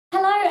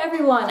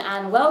everyone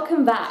and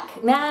welcome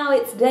back. Now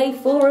it's day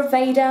 4 of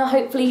VEDA.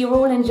 Hopefully you're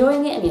all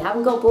enjoying it and you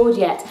haven't got bored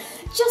yet.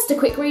 Just a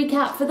quick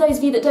recap for those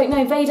of you that don't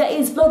know, VEDA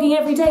is vlogging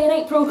every day in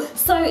April,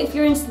 so if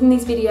you're interested in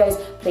these videos,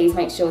 please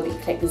make sure that you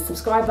click the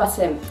subscribe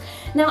button.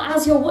 Now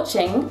as you're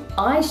watching,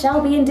 I shall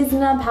be in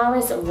Disneyland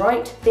Paris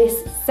right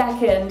this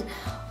second.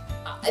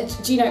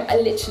 Do you know, I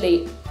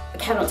literally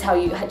cannot tell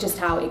you just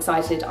how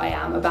excited I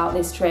am about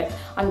this trip.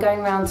 I'm going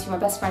around to my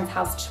best friend's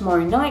house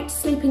tomorrow night,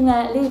 sleeping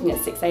there, leaving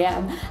at 6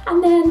 AM,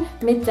 and then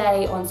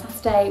midday on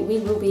Saturday we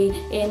will be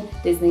in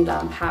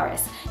Disneyland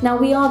Paris. Now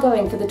we are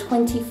going for the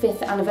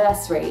 25th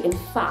anniversary. In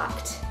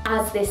fact,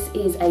 as this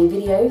is a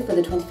video for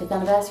the 25th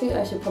anniversary,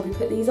 I should probably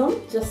put these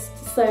on just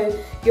so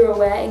you're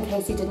aware in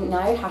case you didn't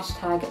know,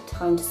 hashtag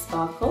time to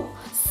sparkle.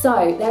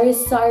 So there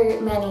is so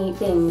many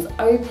things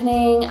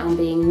opening and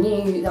being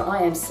new that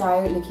I am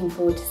so looking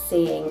forward to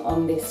seeing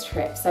on this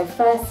trip. So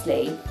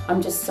firstly, I'm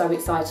just so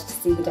excited to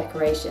see the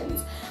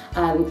decorations.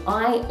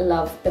 I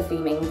love the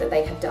theming that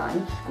they have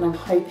done, and I'm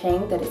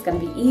hoping that it's going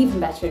to be even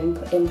better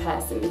in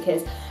person,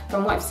 because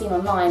from what I've seen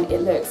online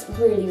it looks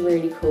really,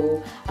 really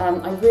cool.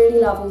 I really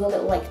love all the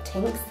little like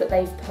tinks that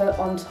they've put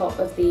on top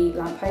of the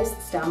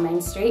lampposts down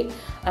Main Street.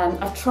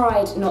 I've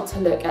tried not to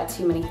look at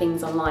too many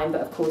things online,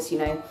 but of course, you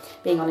know,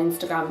 being on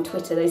Instagram and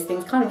Twitter, those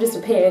things kind of just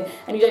appear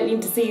and you don't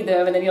need to see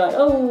them, and then you're like,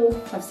 oh,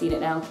 I've seen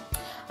it now.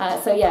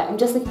 So yeah, I'm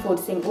just looking forward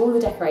to seeing all the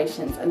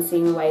decorations and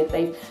seeing the way that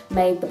they've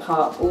made the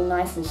park all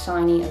nice and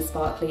shiny and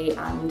sparkly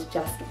and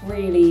just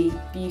really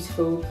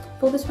beautiful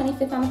for the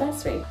 25th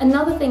anniversary.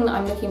 Another thing that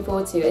I'm looking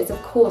forward to is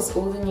of course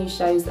all the new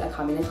shows that are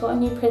coming. They've got a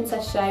new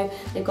princess show,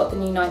 they've got the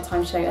new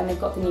nighttime show, and they've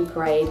got the new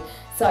parade.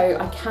 So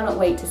I cannot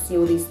wait to see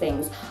all these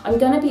things. I'm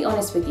going to be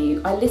honest with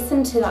you, I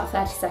listened to that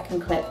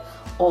 30-second clip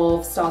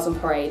of Stars on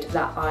Parade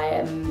that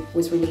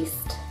was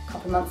released a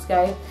couple of months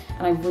ago,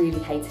 and I really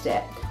hated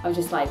it. I was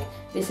just like,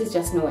 this is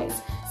just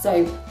noise. So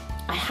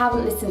I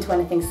haven't listened to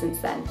anything since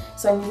then.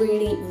 So I'm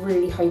really,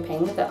 really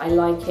hoping that I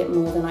like it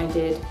more than I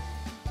did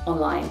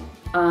online.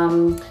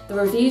 The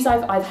reviews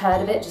I've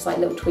heard of it, just like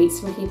little tweets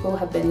from people,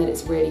 have been that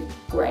it's really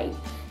great.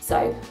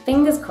 So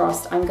fingers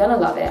crossed, I'm gonna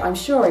love it. I'm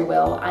sure I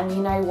will. And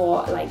you know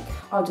what, like,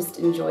 I'll just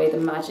enjoy the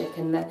magic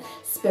and the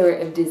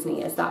spirit of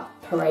Disney as that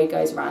parade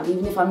goes around,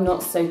 even if I'm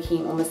not so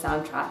keen on the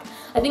soundtrack.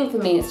 I think for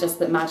me, it's just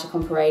that Magic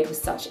on Parade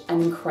was such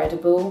an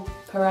incredible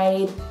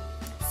parade.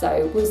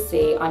 So we'll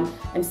see.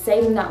 I'm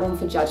saving that one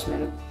for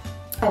judgment.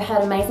 I've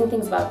heard amazing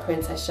things about the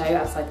Princess Show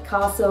outside the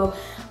castle,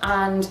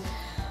 and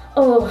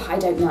oh, I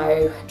don't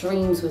know,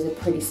 Dreams was a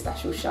pretty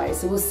special show.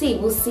 So we'll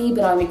see,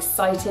 but I'm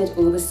excited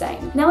all the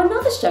same. Now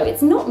another show,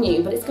 it's not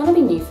new, but it's gonna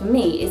be new for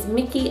me, is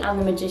Mickey and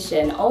the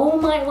Magician. Oh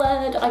my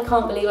word, I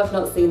can't believe I've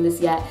not seen this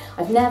yet.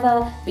 I've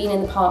never been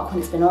in the park when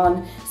it's been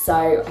on,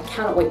 so I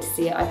cannot wait to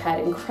see it. I've heard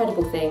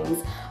incredible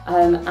things,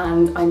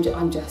 and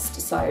I'm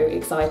just so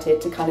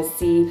excited to kind of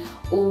see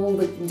all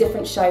the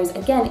different shows.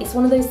 Again, it's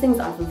one of those things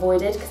that I've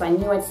avoided because I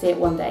knew I'd see it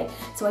one day,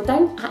 so I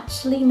don't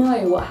actually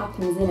know what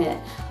happens in it,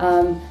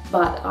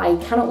 but I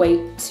cannot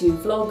wait to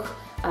vlog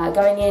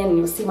going in, and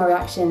you'll see my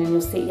reaction and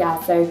you'll see,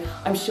 yeah, so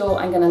I'm sure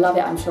I'm gonna love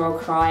it. I'm sure I'll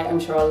cry, I'm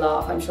sure I'll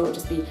laugh, I'm sure it'll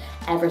just be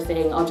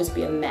everything. I'll just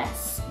be a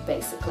mess,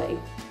 basically.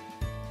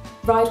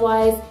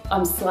 Ride-wise,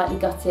 I'm slightly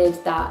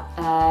gutted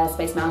that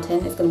Space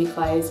Mountain is going to be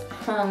closed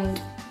and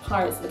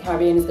Pirates of the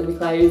Caribbean is going to be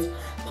closed.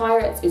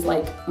 Pirates is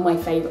like my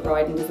favourite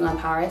ride in Disneyland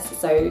Paris,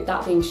 so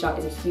that being shut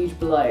is a huge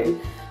blow.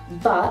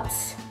 But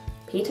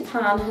Peter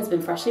Pan has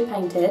been freshly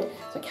painted,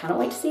 so I cannot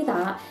wait to see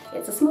that.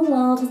 It's a Small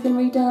World has been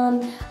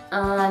redone,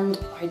 and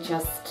I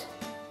just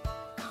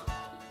can't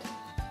wait.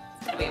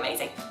 It's going to be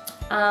amazing.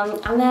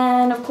 And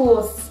then, of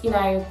course, you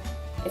know,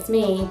 it's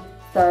me.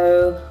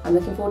 So I'm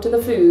looking forward to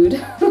the food,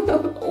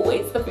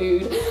 always the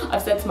food.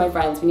 I've said to my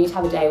friends, we need to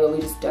have a day where we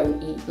just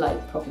don't eat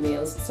like proper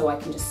meals so I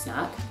can just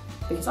snack,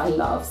 because I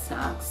love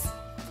snacks.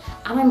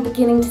 And I'm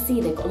beginning to see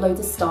they've got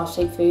loads of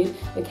star-shaped food.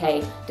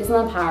 Okay,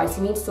 Disneyland Paris,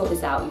 you need to sort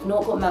this out. You've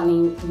not got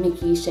many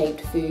Mickey-shaped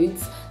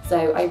foods,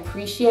 so I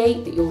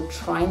appreciate that you're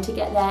trying to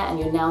get there and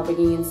you're now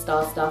bringing in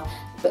star stuff,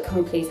 but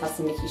can we please have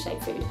some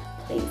Mickey-shaped food,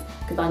 please,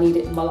 because I need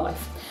it in my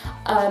life.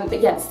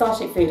 But yeah,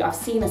 star-shaped food. I've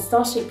seen a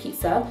star-shaped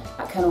pizza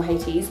at Colonel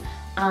Haiti's,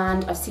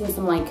 and I've seen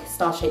some like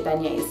star-shaped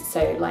beignets,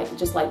 so like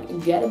just like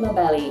get in my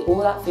belly, all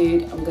that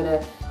food, I'm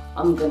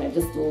gonna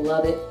just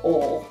love it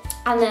all.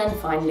 And then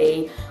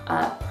finally,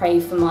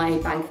 pray for my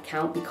bank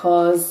account,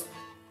 because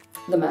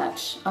the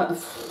merch,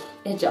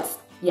 it just,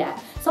 yeah.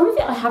 Some of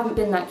it I haven't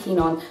been that keen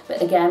on,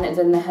 but again,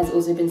 then there has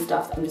also been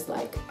stuff that I'm just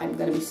like, I'm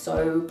gonna be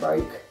so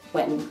broke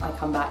when I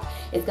come back.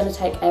 It's gonna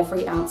take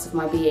every ounce of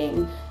my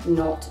being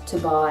not to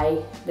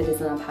buy the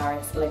Disneyland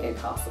Paris Lego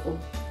castle.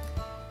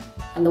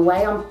 And the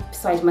way I'm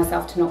persuading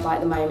myself to not buy it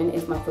at the moment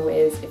is, my thought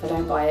is, if I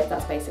don't buy it,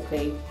 that's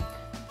basically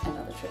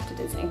another trip to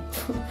Disney.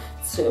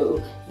 So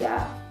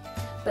yeah,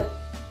 but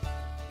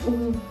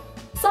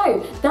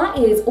so that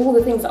is all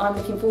the things that I'm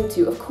looking forward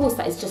to. Of course,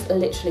 that is just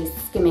literally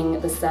skimming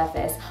the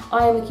surface.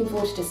 I am looking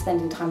forward to just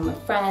spending time with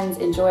my friends,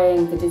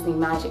 enjoying the Disney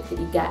magic that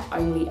you get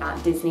only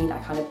at Disney,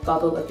 that kind of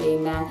bubble of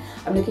being there.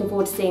 I'm looking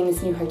forward to seeing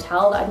this new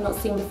hotel that I've not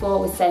seen before.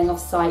 We're staying off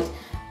site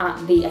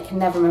at the, I can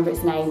never remember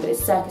its name, but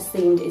it's circus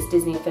themed, it's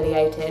Disney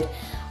affiliated.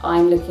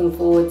 I'm looking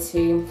forward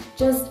to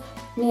just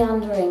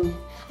meandering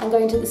and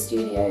going to the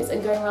studios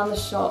and going around the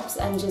shops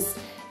and just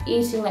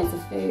eating loads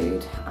of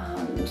food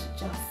and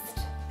just,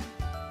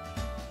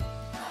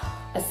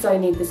 I so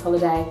need this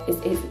holiday.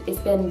 It's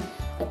been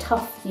a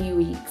tough few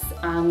weeks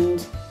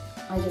and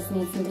I just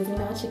need some Disney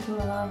magic in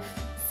my life.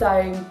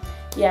 So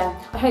yeah,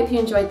 I hope you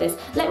enjoyed this.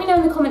 Let me know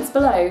in the comments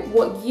below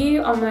what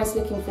you are most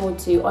looking forward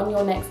to on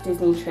your next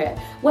Disney trip,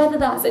 whether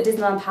that's at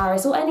Disneyland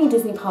Paris or any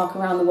Disney park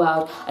around the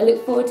world. I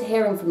look forward to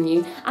hearing from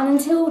you, and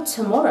until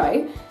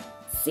tomorrow,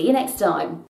 see you next time.